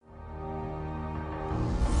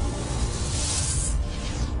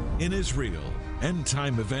In Israel,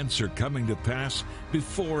 end-time events are coming to pass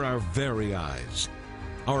before our very eyes.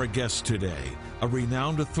 Our guest today, a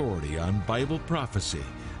renowned authority on Bible prophecy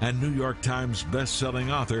and New York Times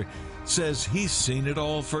best-selling author, says he's seen it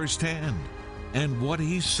all firsthand. And what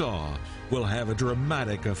he saw will have a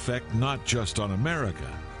dramatic effect not just on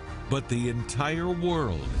America, but the entire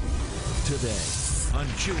world. Today on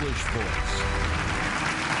Jewish Voice.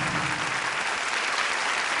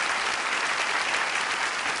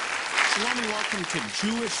 Shalom and welcome to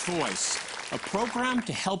Jewish Voice, a program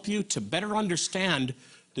to help you to better understand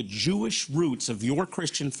the Jewish roots of your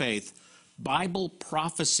Christian faith, Bible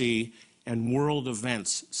prophecy, and world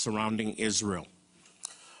events surrounding Israel.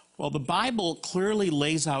 Well, the Bible clearly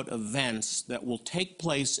lays out events that will take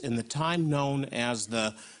place in the time known as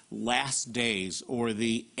the last days or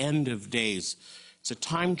the end of days. It's a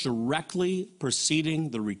time directly preceding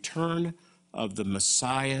the return of the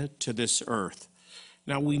Messiah to this earth.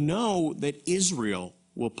 Now, we know that Israel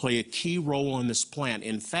will play a key role in this plan.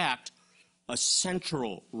 In fact, a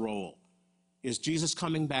central role. Is Jesus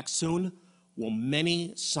coming back soon? Well,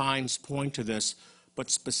 many signs point to this, but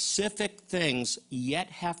specific things yet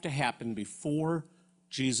have to happen before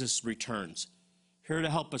Jesus returns. Here to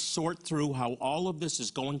help us sort through how all of this is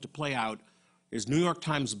going to play out is New York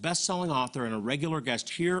Times best-selling author and a regular guest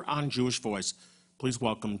here on Jewish Voice. Please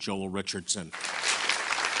welcome Joel Richardson.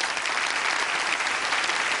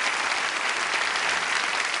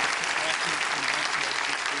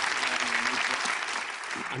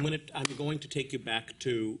 I'm going to take you back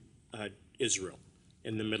to Israel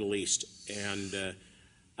in the Middle East, and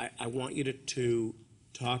I want you to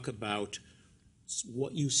talk about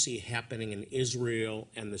what you see happening in Israel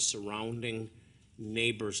and the surrounding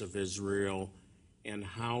neighbors of Israel, and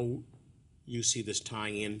how you see this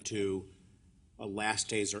tying into a last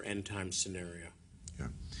days or end time scenario. Yeah.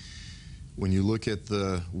 When you look at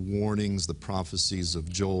the warnings, the prophecies of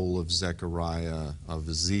Joel, of Zechariah, of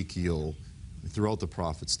Ezekiel, throughout the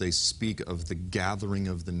prophets, they speak of the gathering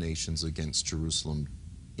of the nations against Jerusalem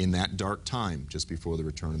in that dark time, just before the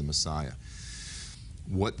return of the Messiah.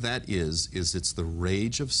 What that is it's the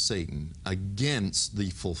rage of Satan against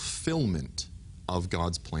the fulfillment of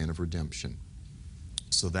God's plan of redemption.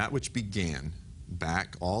 So that which began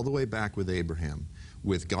all the way back with Abraham,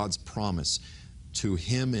 with God's promise to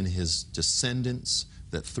him and his descendants,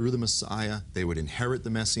 that through the Messiah they would inherit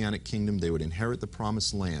the Messianic kingdom, they would inherit the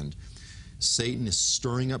promised land. Satan is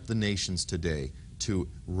stirring up the nations today to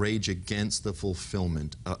rage against the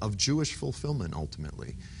fulfillment of Jewish fulfillment,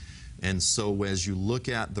 ultimately. And so as you look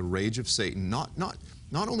at the rage of Satan, not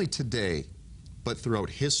only today, but throughout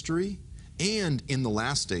history and in the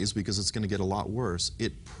last days, because it's going to get a lot worse,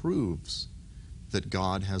 it proves that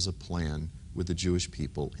God has a plan with the Jewish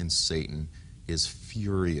people, and Satan is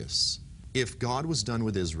furious. If God was done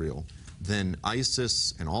with Israel, then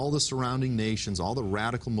ISIS and all the surrounding nations, all the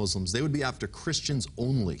radical Muslims, they would be after Christians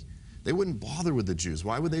only. They wouldn't bother with the Jews.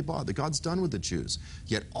 Why would they bother? God's done with the Jews.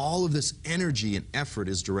 Yet all of this energy and effort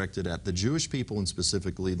is directed at the Jewish people and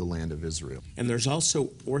specifically the land of Israel. And there's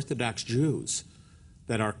also Orthodox Jews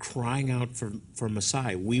that are crying out for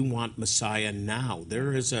Messiah. We want Messiah now.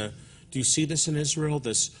 Do you see this in Israel,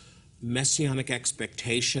 this messianic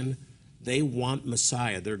expectation? They want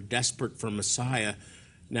Messiah. They're desperate for Messiah.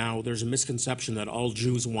 Now, there's a misconception that all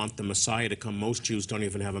Jews want the Messiah to come. Most Jews don't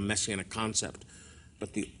even have a messianic concept.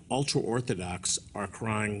 But the ultra-Orthodox are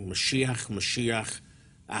crying, Mashiach, Mashiach,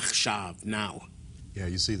 Achshav, now. Yeah,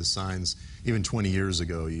 you see the signs. Even 20 years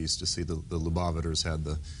ago, you used to see the Lubaviters had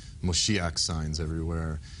the Moshiach signs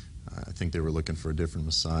everywhere. I think they were looking for a different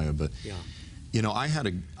Messiah. But, yeah. You know, I had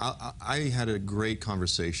a great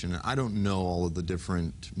conversation. I don't know all of the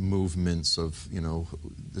different movements of,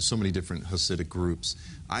 there's so many different Hasidic groups.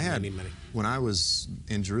 Many. When I was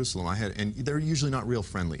in Jerusalem, and they're usually not real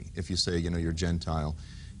friendly if you say, you're Gentile.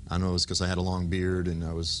 I don't know, it's because I had a long beard and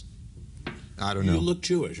I don't know. You look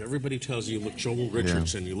Jewish. Everybody tells you look Joel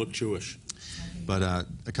Richardson, You look Jewish. But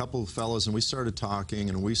a couple of fellows, and we started talking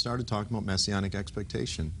about Messianic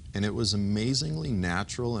expectation. And it was amazingly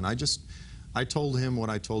natural, and I told him what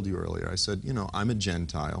I told you earlier. I said, I'm a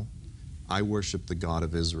Gentile. I worship the God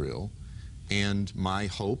of Israel. And my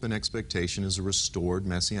hope and expectation is a restored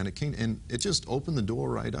Messianic kingdom. And it just opened the door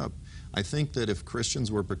right up. I think that if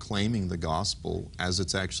Christians were proclaiming the gospel as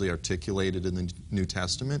it's actually articulated in the New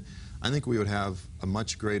Testament, I think we would have a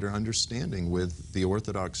much greater understanding with the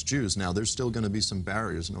Orthodox Jews. Now, there's still going to be some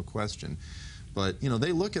barriers, no question. But,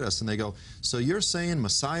 they look at us and they go, so you're saying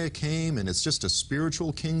Messiah came and it's just a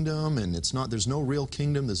spiritual kingdom and there's no real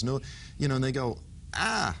kingdom, there's no, and they go,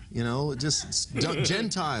 just dumb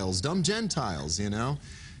Gentiles,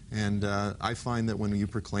 And I find that when you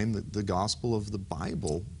proclaim the gospel of the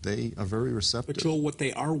Bible, they are very receptive. But Joel, what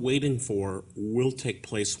they are waiting for will take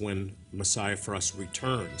place when Messiah for us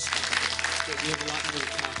returns. But we have a lot more to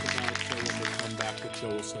talk about, so when we come back with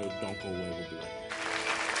Joel, so don't go away, we'll be right back.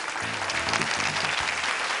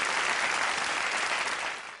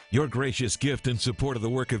 Your gracious gift in support of the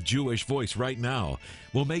work of Jewish Voice right now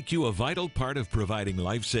will make you a vital part of providing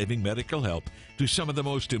life-saving medical help to some of the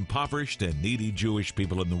most impoverished and needy Jewish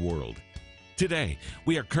people in the world. Today,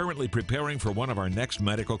 we are currently preparing for one of our next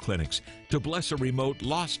medical clinics to bless a remote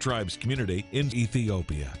Lost Tribes community in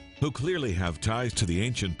Ethiopia, who clearly have ties to the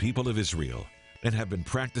ancient people of Israel and have been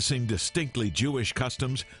practicing distinctly Jewish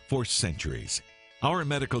customs for centuries. Our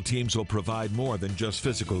medical teams will provide more than just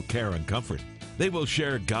physical care and comfort. They will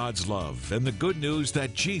share God's love and the good news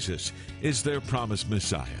that Jesus is their promised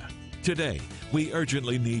Messiah. Today, we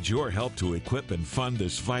urgently need your help to equip and fund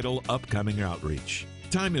this vital upcoming outreach.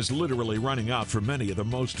 Time is literally running out for many of the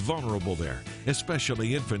most vulnerable there,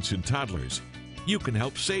 especially infants and toddlers. You can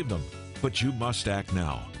help save them, but you must act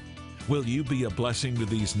now. Will you be a blessing to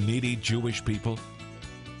these needy Jewish people?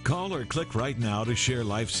 Call or click right now to share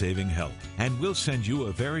life-saving help, and we'll send you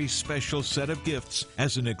a very special set of gifts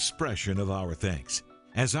as an expression of our thanks.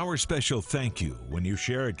 As our special thank you when you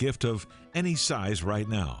share a gift of any size right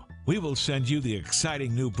now, we will send you the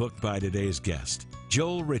exciting new book by today's guest,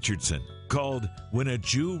 Joel Richardson, called When a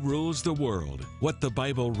Jew Rules the World, What the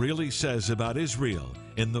Bible Really Says About Israel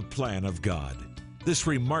in the Plan of God. This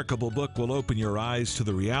remarkable book will open your eyes to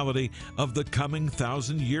the reality of the coming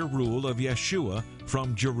 1,000-year rule of Yeshua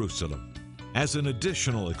from Jerusalem. As an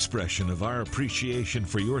additional expression of our appreciation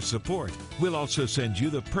for your support, we'll also send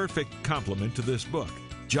you the perfect complement to this book,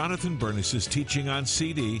 Jonathan Bernis's teaching on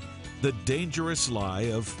CD, The Dangerous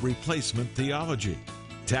Lie of Replacement Theology,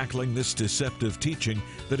 tackling this deceptive teaching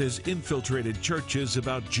that has infiltrated churches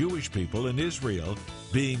about Jewish people in Israel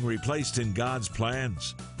being replaced in God's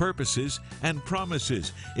plans, purposes, and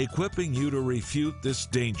promises, equipping you to refute this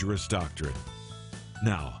dangerous doctrine.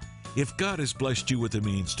 Now, if God has blessed you with the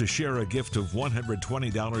means to share a gift of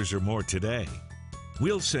 $120 or more today,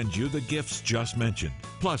 we'll send you the gifts just mentioned,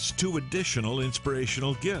 plus 2 additional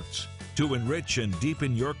inspirational gifts to enrich and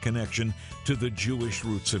deepen your connection to the Jewish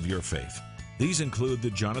roots of your faith. These include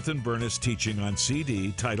the Jonathan Bernis teaching on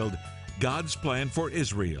CD titled God's Plan for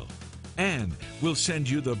Israel. And we'll send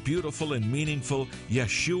you the beautiful and meaningful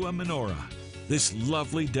Yeshua Menorah. This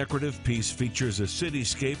lovely decorative piece features a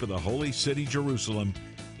cityscape of the holy city Jerusalem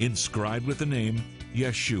inscribed with the name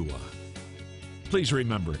Yeshua. Please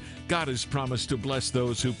remember, God has promised to bless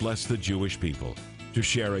those who bless the Jewish people. To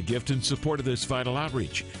share a gift in support of this vital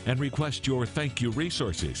outreach and request your thank you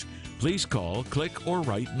resources, please call, click, or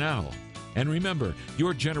write now. And remember,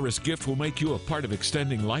 your generous gift will make you a part of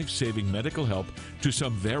extending life-saving medical help to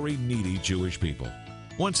some very needy Jewish people.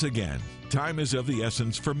 Once again, time is of the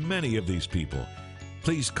essence for many of these people.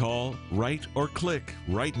 Please call, write, or click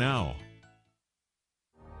right now.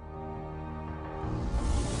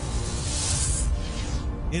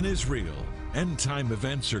 In Israel, end-time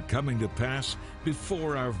events are coming to pass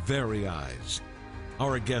before our very eyes.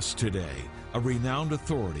 Our guest today, a renowned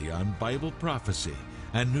authority on Bible prophecy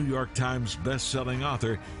and New York Times best-selling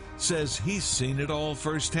author, says he's seen it all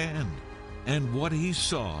firsthand. And what he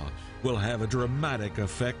saw will have a dramatic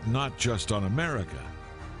effect not just on America,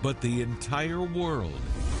 but the entire world.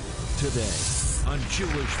 Today on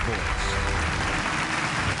Jewish Voice.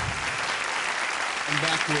 I'm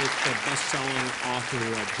back with the best-selling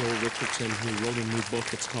author Joel Richardson, who wrote a new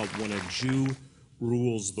book. It's called When a Jew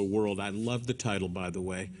Rules the World. I love the title, by the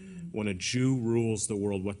way. When a Jew Rules the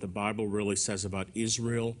World, What the Bible Really Says About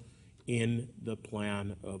Israel in the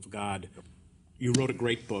Plan of God. You wrote a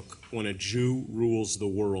great book, When a Jew Rules the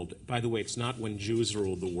World. By the way, it's not when Jews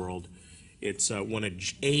rule the world. It's when a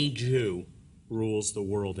Jew rules the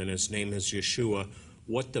world, and his name is Yeshua.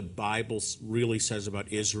 What the Bible really says about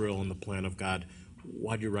Israel and the plan of God.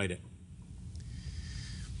 Why'd you write it?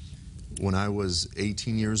 When I was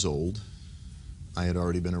 18 years old, I had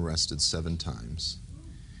already been arrested 7 times.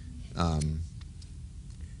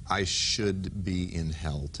 I should be in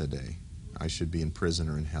hell today. I should be in prison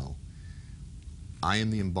or in hell. I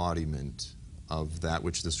am the embodiment of that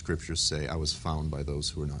which the scriptures say, I was found by those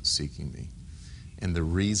who are not seeking me. And the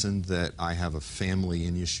reason that I have a family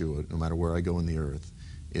in Yeshua, no matter where I go in the earth,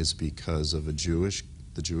 is because of the Jewish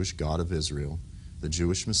God of Israel, the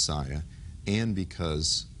Jewish Messiah, and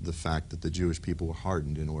because the fact that the Jewish people were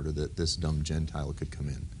hardened in order that this dumb Gentile could come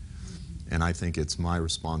in. And I think it's my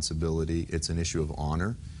responsibility, it's an issue of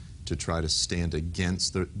honor, to try to stand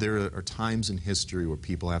against. There are times in history where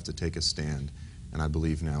people have to take a stand, and I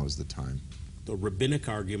believe now is the time. the rabbinic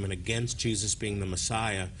argument against Jesus being the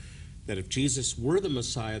Messiah, that if Jesus were the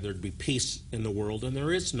Messiah, there'd be peace in the world, and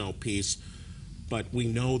there is no peace. But we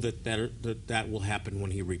know that will happen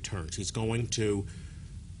when he returns. He's going to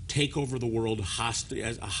take over the world, a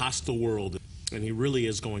hostile world, and he really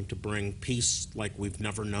is going to bring peace like we've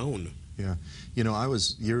never known. Yeah. You know,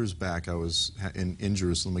 years back, I was in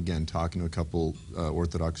Jerusalem again talking to a couple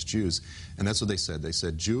Orthodox Jews, and that's what they said. They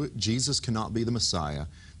said, Jesus cannot be the Messiah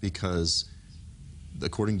because,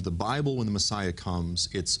 according to the Bible, when the Messiah comes,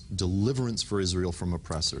 it's deliverance for Israel from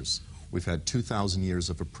oppressors. We've had 2,000 years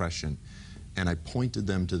of oppression. And I pointed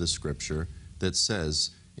them to the scripture that says,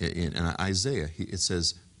 in Isaiah, it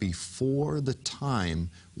says, before the time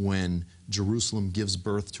when Jerusalem gives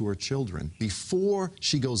birth to her children, before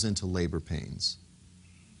she goes into labor pains,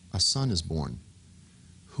 a son is born.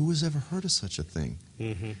 Who has ever heard of such a thing?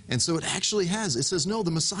 Mm-hmm. And so it actually has. It says, no,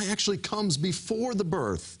 the Messiah actually comes before the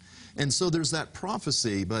birth. And so there's that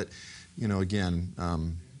prophecy, but, you know, again,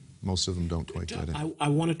 most of them don't quite get it. I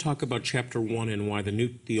want to talk about chapter 1 and why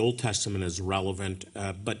the Old Testament is relevant,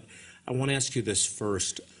 but I want to ask you this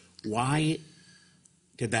first. Why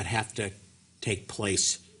did that have to take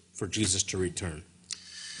place for Jesus to return?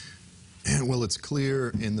 Well, it's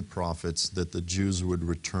clear in the prophets that the Jews would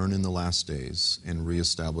return in the last days and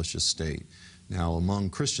reestablish a state. Now,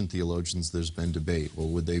 among Christian theologians, there's been debate. Well,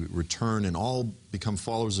 would they return and all become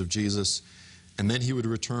followers of Jesus, and then he would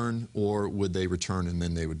return, or would they return and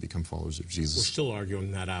then they would become followers of Jesus? We're still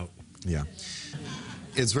arguing that out. Yeah.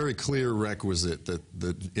 It's very clear requisite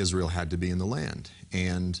that Israel had to be in the land,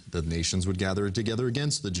 and the nations would gather together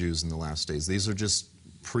against the Jews in the last days. These are just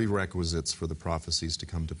prerequisites for the prophecies to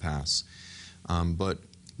come to pass. But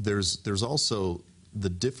there's also the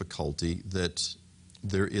difficulty that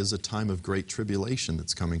there is a time of great tribulation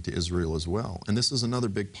that's coming to Israel as well. And this is another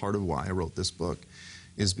big part of why I wrote this book,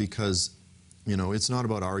 is because, you know, it's not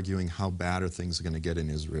about arguing how bad are things going to get in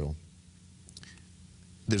Israel.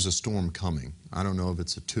 There's a storm coming. I don't know if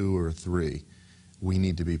it's a 2 or a 3. We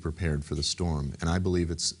need to be prepared for the storm. And I believe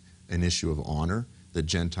it's an issue of honor that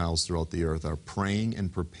Gentiles throughout the earth are praying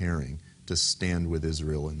and preparing to stand with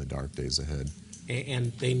Israel in the dark days ahead.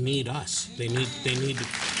 And they need us. They need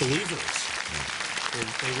believers.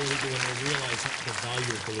 They really do, and they realize the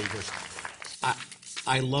value of believers.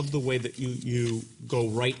 I love the way that you go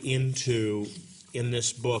right into, in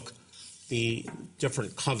this book, the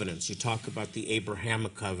different covenants. You talk about the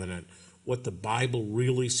Abrahamic covenant, what the Bible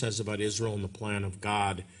really says about Israel and the plan of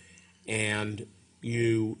God, and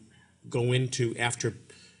you go into, after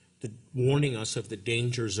warning us of the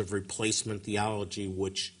dangers of replacement theology,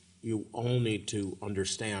 which you all need to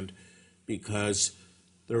understand, because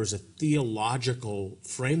there is a theological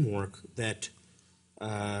framework that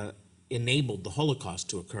enabled the Holocaust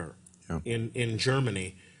to occur in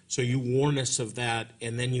Germany. So you warn us of that,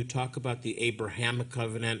 and then you talk about the Abrahamic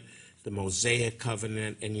covenant, the Mosaic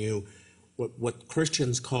covenant, and what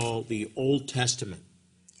Christians call the Old Testament,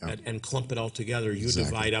 and clump it all together. You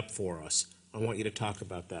divide up for us. I want you to talk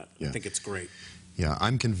about that. I think it's great. Yeah,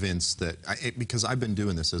 I'm convinced that, because I've been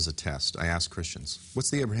doing this as a test, I ask Christians, what's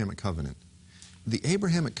the Abrahamic covenant? The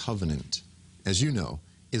Abrahamic covenant, as you know,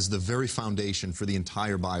 is the very foundation for the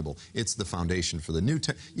entire Bible. It's the foundation for the New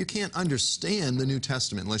Testament. You can't understand the New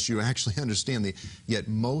Testament unless you actually understand yet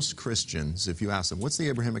most Christians, if you ask them, what's the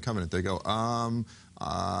Abrahamic covenant? They go,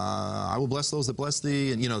 I will bless those that bless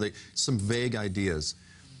thee, and, you know, some vague ideas.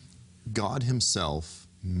 God himself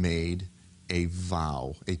made a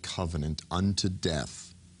vow, a covenant unto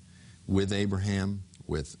death with Abraham,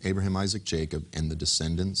 Isaac, Jacob, and the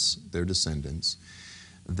descendants, their descendants,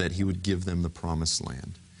 that he would give them the promised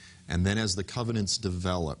land. And then as the covenants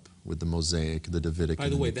develop with the Mosaic, the Davidic, by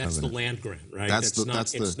the way, that's the land grant, right?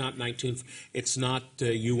 It's not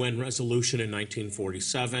the UN resolution in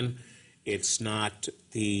 1947. It's not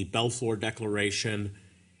the Balfour Declaration.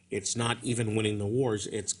 It's not even winning the wars.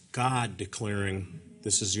 It's God declaring,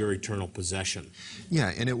 this is your eternal possession.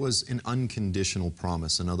 Yeah, and it was an unconditional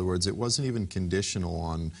promise. In other words, it wasn't even conditional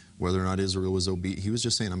on whether or not Israel was obedient. He was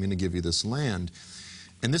just saying, I'm going to give you this land.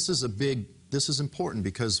 And this is important,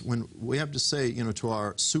 because when we have to say, you know, to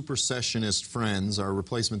our supersessionist friends, our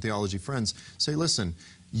replacement theology friends, say, listen,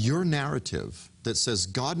 your narrative that says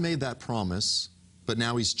God made that promise, but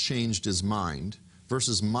now he's changed his mind,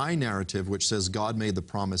 versus my narrative which says God made the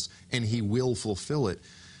promise and he will fulfill it,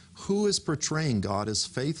 who is portraying God as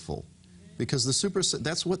faithful? Because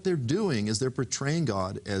that's what they're doing, is they're portraying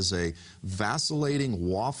God as a vacillating,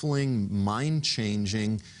 waffling,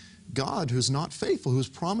 mind-changing God who's not faithful, whose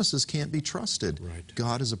promises can't be trusted. Right.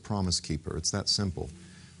 God is a promise keeper. It's that simple.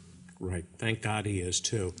 Right. Thank God he is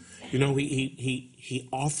too. You know, he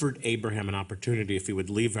offered Abraham an opportunity if he would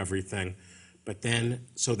leave everything, but then,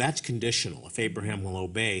 so that's conditional, if Abraham will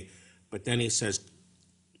obey. But then he says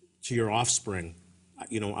to your offspring,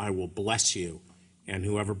 you know, I will bless you, and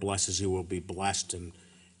whoever blesses you will be blessed, and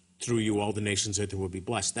through you all the nations of the earth will be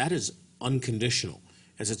blessed. That is unconditional.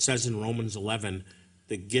 As it says in Romans 11,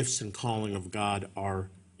 the gifts and calling of God are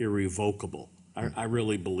irrevocable. I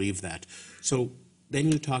really believe that. So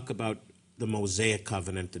then you talk about the Mosaic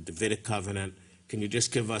covenant, the Davidic covenant. Can you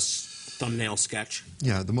just give us a thumbnail sketch?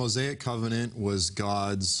 Yeah, the Mosaic covenant was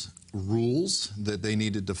God's rules that they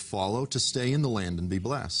needed to follow to stay in the land and be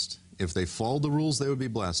blessed. If they followed the rules, they would be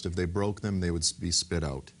blessed. If they broke them, they would be spit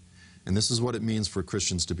out. And this is what it means for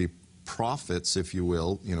Christians to be prophets, if you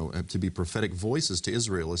will, you know, to be prophetic voices to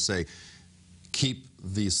Israel, is say, keep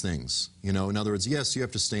these things. You know, in other words, yes, you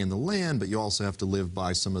have to stay in the land, but you also have to live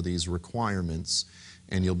by some of these requirements,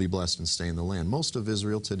 and you'll be blessed and stay in the land. Most of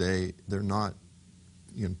Israel today, they're not,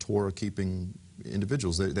 you know, Torah-keeping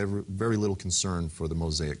individuals. They have very little concern for the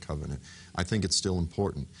Mosaic covenant. I think it's still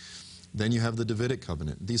important. Then you have the Davidic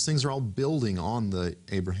covenant. These things are all building on the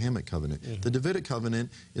Abrahamic covenant. Mm-hmm. The Davidic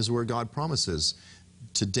covenant is where God promises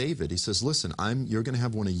to David, he says, listen, you're going to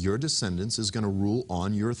have one of your descendants is going to rule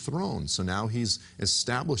on your throne. So now he's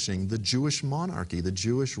establishing the Jewish monarchy, the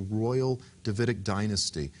Jewish royal Davidic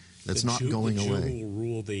dynasty that's not going away. The Jew will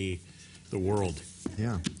rule the world.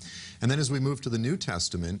 Yeah. And then as we move to the New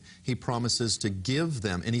Testament, he promises to give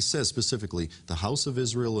them, and he says specifically, the house of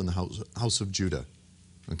Israel and the house of Judah.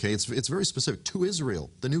 Okay, it's very specific to Israel.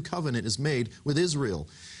 The new covenant is made with Israel.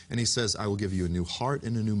 And he says, I will give you a new heart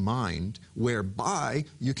and a new mind, whereby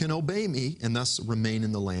you can obey me and thus remain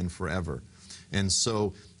in the land forever. And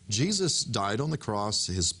so Jesus died on the cross.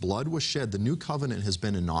 His blood was shed. The new covenant has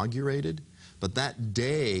been inaugurated. But that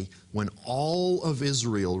day when all of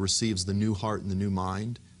Israel receives the new heart and the new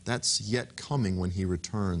mind, that's yet coming when he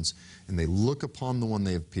returns. And they look upon the one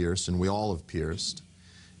they have pierced, and we all have pierced.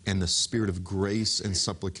 And the spirit of grace and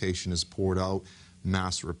supplication is poured out,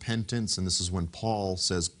 mass repentance, and this is when Paul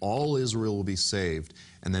says all Israel will be saved,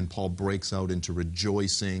 and then Paul breaks out into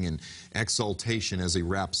rejoicing and exaltation as he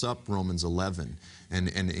wraps up Romans 11,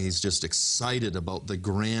 and he's just excited about the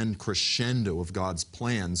grand crescendo of God's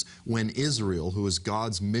plans when Israel, who is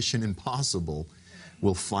God's mission impossible,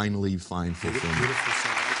 will finally find fulfillment. Beautiful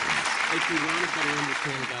side. If you want to better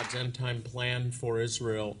understand God's end-time plan for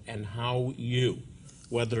Israel and how you,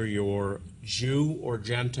 whether you're Jew or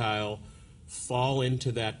Gentile, fall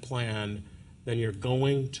into that plan, then you're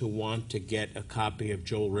going to want to get a copy of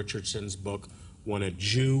Joel Richardson's book, When a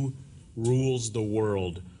Jew Rules the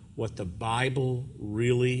World, what the Bible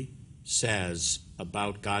really says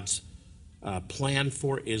about God's plan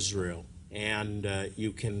for Israel. And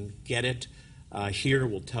you can get it here.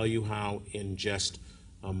 We'll tell you how in just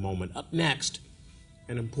a moment. Up next,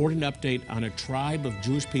 an important update on a tribe of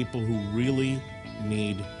Jewish people who really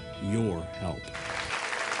need your help.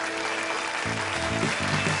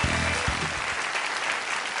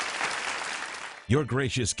 Your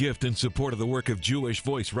gracious gift in support of the work of Jewish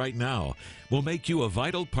Voice right now will make you a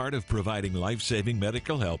vital part of providing life-saving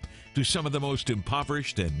medical help to some of the most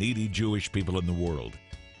impoverished and needy Jewish people in the world.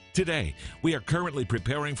 Today, we are currently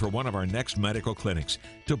preparing for one of our next medical clinics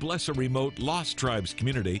to bless a remote Lost Tribes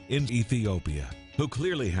community in Ethiopia, who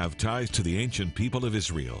clearly have ties to the ancient people of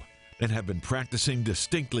Israel and have been practicing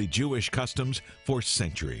distinctly Jewish customs for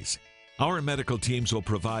centuries. Our medical teams will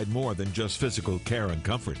provide more than just physical care and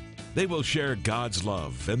comfort. They will share God's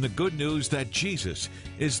love and the good news that Jesus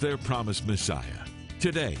is their promised Messiah.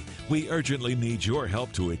 Today, we urgently need your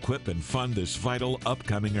help to equip and fund this vital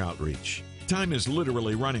upcoming outreach. Time is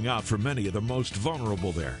literally running out for many of the most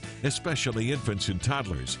vulnerable there, especially infants and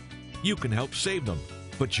toddlers. You can help save them,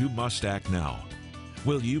 but you must act now.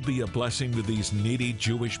 Will you be a blessing to these needy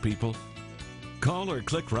Jewish people? Call or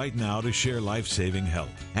click right now to share life-saving help,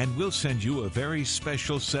 and we'll send you a very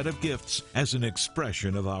special set of gifts as an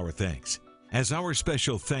expression of our thanks. As our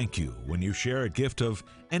special thank you when you share a gift of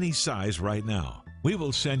any size right now, we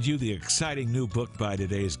will send you the exciting new book by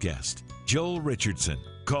today's guest, Joel Richardson,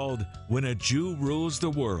 called When a Jew Rules the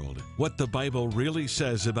World, What the Bible Really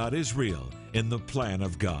Says About Israel in the Plan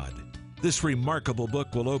of God. This remarkable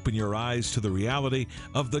book will open your eyes to the reality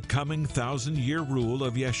of the coming 1,000-year rule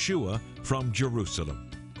of Yeshua from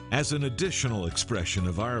Jerusalem. As an additional expression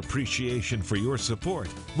of our appreciation for your support,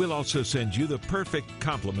 we'll also send you the perfect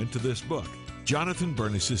complement to this book, Jonathan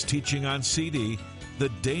Bernis's teaching on CD, The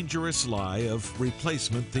Dangerous Lie of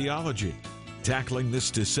Replacement Theology. tackling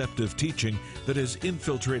this deceptive teaching that has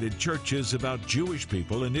infiltrated churches about Jewish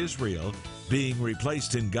people in Israel being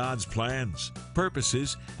replaced in God's plans,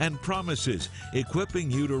 purposes, and promises,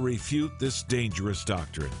 equipping you to refute this dangerous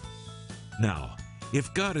doctrine. Now,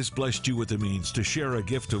 if God has blessed you with the means to share a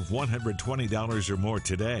gift of $120 or more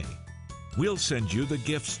today, we'll send you the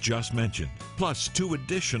gifts just mentioned, plus 2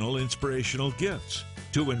 additional inspirational gifts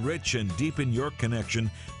to enrich and deepen your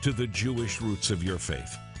connection to the Jewish roots of your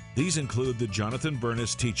faith. These include the Jonathan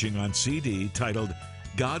Bernis teaching on CD titled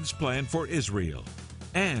God's Plan for Israel.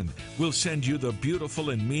 And we'll send you the beautiful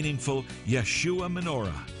and meaningful Yeshua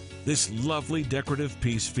Menorah. This lovely decorative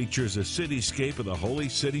piece features a cityscape of the holy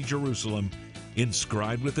city Jerusalem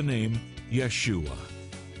inscribed with the name Yeshua.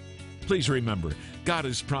 Please remember, God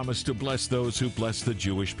has promised to bless those who bless the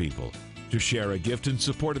Jewish people. To share a gift in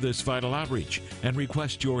support of this vital outreach and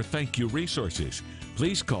request your thank you resources,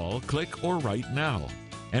 please call, click, or write now.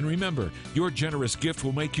 And remember, your generous gift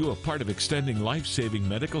will make you a part of extending life-saving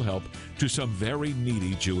medical help to some very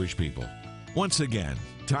needy Jewish people. Once again,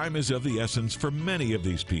 time is of the essence for many of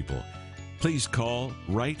these people. Please call,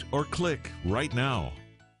 write, or click right now.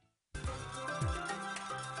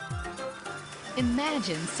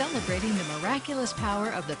 Imagine celebrating the miraculous power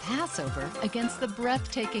of the Passover against the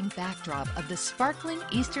breathtaking backdrop of the sparkling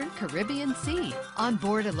Eastern Caribbean Sea on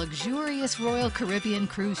board a luxurious Royal Caribbean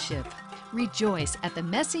cruise ship. Rejoice at the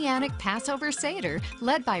Messianic Passover Seder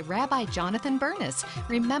led by Rabbi Jonathan Bernis,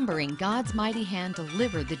 remembering God's mighty hand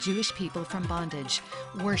delivered the Jewish people from bondage.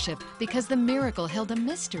 Worship because the miracle held a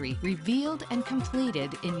mystery revealed and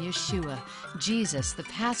completed in Yeshua, Jesus, the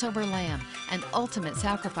Passover Lamb, an ultimate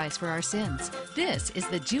sacrifice for our sins. This is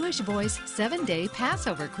the Jewish Voice 7-day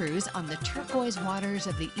Passover cruise on the turquoise waters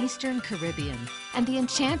of the Eastern Caribbean and the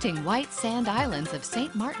enchanting white sand islands of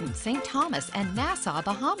St. Martin, St. Thomas, and Nassau,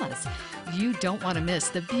 Bahamas. You don't want to miss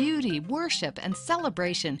the beauty, worship, and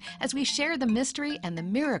celebration as we share the mystery and the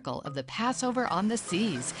miracle of the Passover on the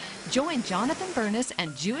seas. Join Jonathan Bernis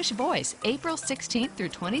and Jewish Voice April 16th through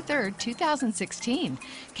 23rd, 2016.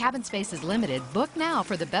 Cabin space is limited. Book now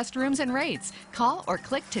for the best rooms and rates. Call or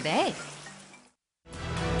click today.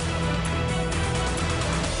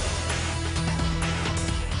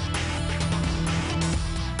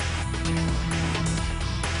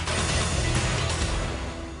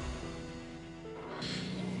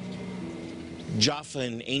 Jaffa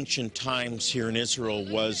in ancient times here in Israel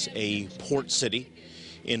was a port city.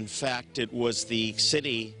 In fact, it was the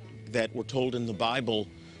city that we're told in the Bible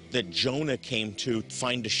that Jonah came to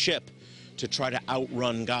find a ship to try to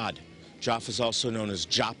outrun God. Jaffa is also known as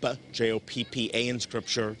Joppa, J-O-P-P-A in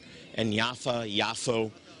Scripture, and Jaffa,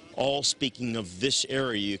 Yaffo, all speaking of this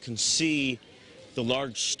area. You can see the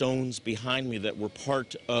large stones behind me that were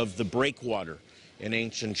part of the breakwater in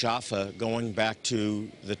ancient Jaffa going back to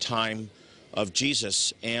the time of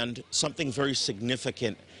Jesus, and something very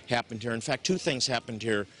significant happened here. In fact, 2 things happened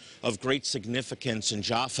here of great significance in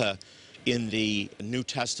Jaffa in the New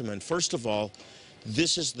Testament. First of all,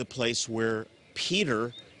 this is the place where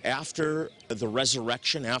Peter, after the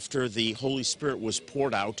resurrection, after the Holy Spirit was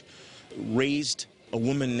poured out, raised a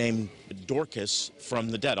woman named Dorcas from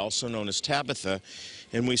the dead, also known as Tabitha.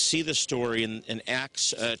 And we see the story in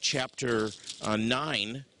Acts chapter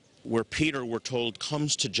 9, where Peter, we're told,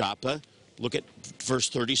 comes to Joppa. Look at verse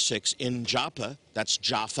 36. In Joppa, that's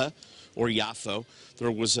Jaffa or Yaffo,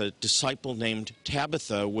 there was a disciple named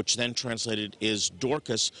Tabitha, which then translated is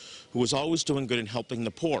Dorcas, who was always doing good and helping the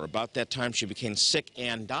poor. About that time, she became sick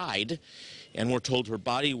and died, and we're told her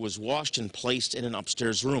body was washed and placed in an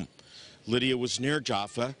upstairs room. Lydia was near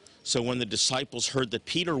Jaffa, so when the disciples heard that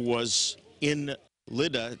Peter was in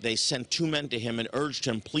Lydda, they sent 2 men to him and urged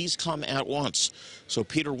him, please come at once. So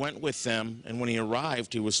Peter went with them, and when he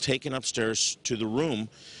arrived, he was taken upstairs to the room.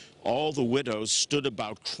 All the widows stood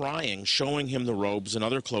about crying, showing him the robes and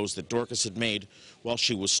other clothes that Dorcas had made while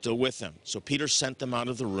she was still with them. So Peter sent them out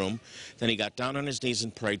of the room. Then he got down on his knees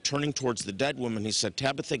and prayed. Turning towards the dead woman, he said,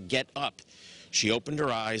 Tabitha, get up. She opened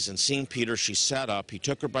her eyes, and seeing Peter, she sat up. He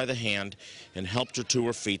took her by the hand and helped her to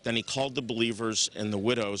her feet. Then he called the believers and the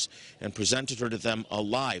widows and presented her to them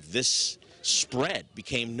alive. This spread,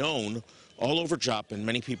 became known all over Joppa, and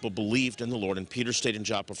many people believed in the Lord. And Peter stayed in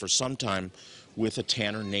Joppa for some time with a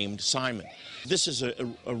tanner named Simon. This is a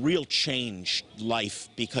real changed life,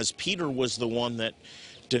 because Peter was the one that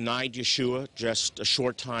denied Yeshua just a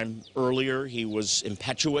short time earlier. He was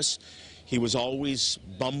impetuous. He was always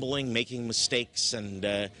bumbling, making mistakes,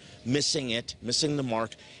 and missing the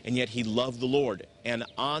mark, and yet he loved the Lord. And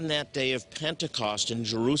on that day of Pentecost in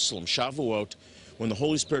Jerusalem, Shavuot, when the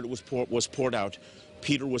Holy Spirit was poured out,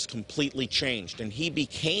 Peter was completely changed, and he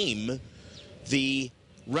became the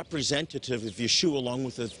representative of Yeshua along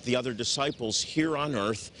with the other disciples here on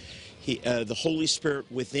earth. The Holy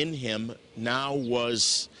Spirit within him now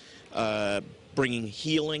was bringing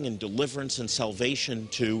healing and deliverance and salvation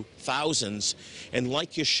to thousands. And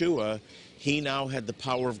like Yeshua, he now had the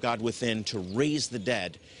power of God within to raise the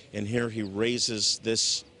dead. And here he raises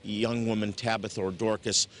this young woman, Tabitha or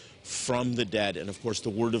Dorcas, from the dead. And of course, the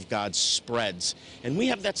Word of God spreads. And we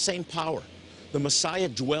have that same power. The Messiah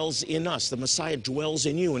dwells in us. The Messiah dwells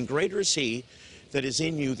in you. And greater is he that is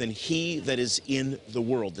in you than he that is in the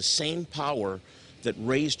world. The same power that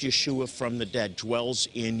raised Yeshua from the dead dwells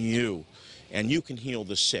in you. And you can heal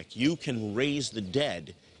the sick. You can raise the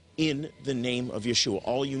dead in the name of Yeshua.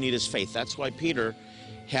 All you need is faith. That's why Peter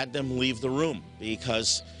had them leave the room,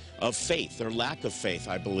 because of faith, their lack of faith,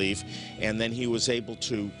 I believe. And then he was able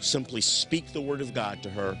to simply speak the word of God to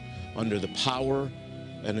her under the power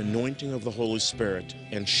and anointing of the Holy Spirit.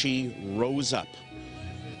 And she rose up,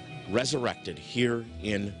 resurrected here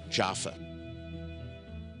in Jaffa.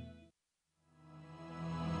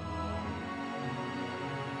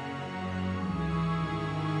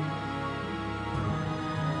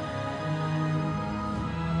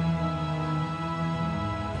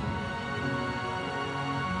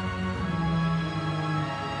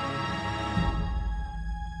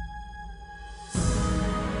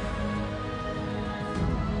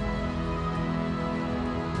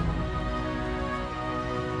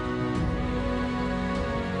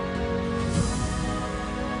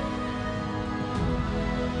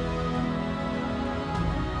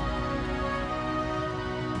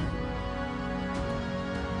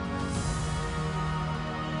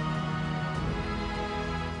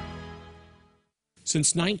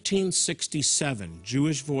 Since 1967,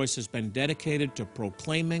 Jewish Voice has been dedicated to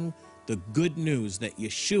proclaiming the good news that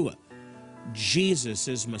Yeshua, Jesus,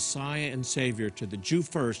 is Messiah and Savior to the Jew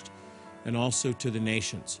first and also to the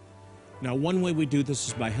nations. Now, one way we do this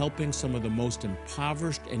is by helping some of the most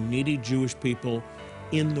impoverished and needy Jewish people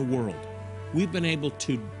in the world. We've been able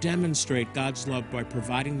to demonstrate God's love by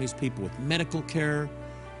providing these people with medical care,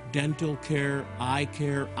 dental care, eye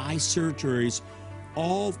surgeries,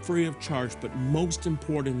 all free of charge. But most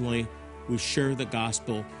importantly, we share the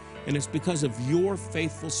gospel, and it's because of your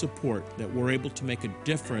faithful support that we're able to make a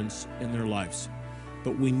difference in their lives.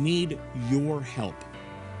 But we need your help.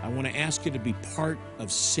 I want to ask you to be part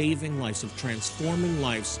of saving lives, of transforming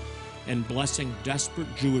lives, and blessing desperate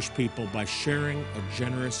Jewish people by sharing a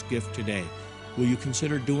generous gift today. Will you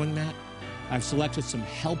consider doing that? I've selected some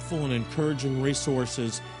helpful and encouraging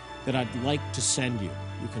resources that I'd like to send you.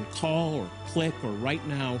 You can call or click or write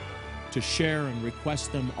now to share and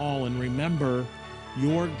request them all. And remember,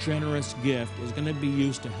 your generous gift is going to be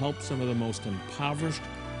used to help some of the most impoverished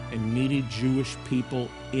and needy Jewish people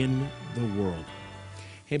in the world.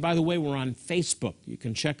 Hey, by the way, we're on Facebook. You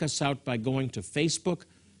can check us out by going to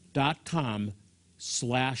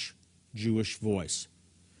facebook.com/Jewish Voice.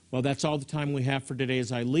 Well, that's all the time we have for today.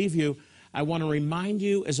 As I leave you, I want to remind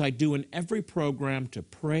you, as I do in every program, to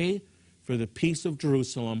pray for the peace of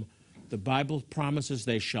Jerusalem. The Bible promises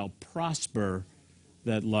they shall prosper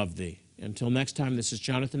that love thee. Until next time, this is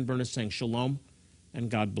Jonathan Bernis saying shalom, and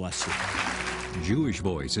God bless you. Jewish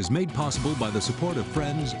Voice is made possible by the support of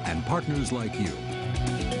friends and partners like you.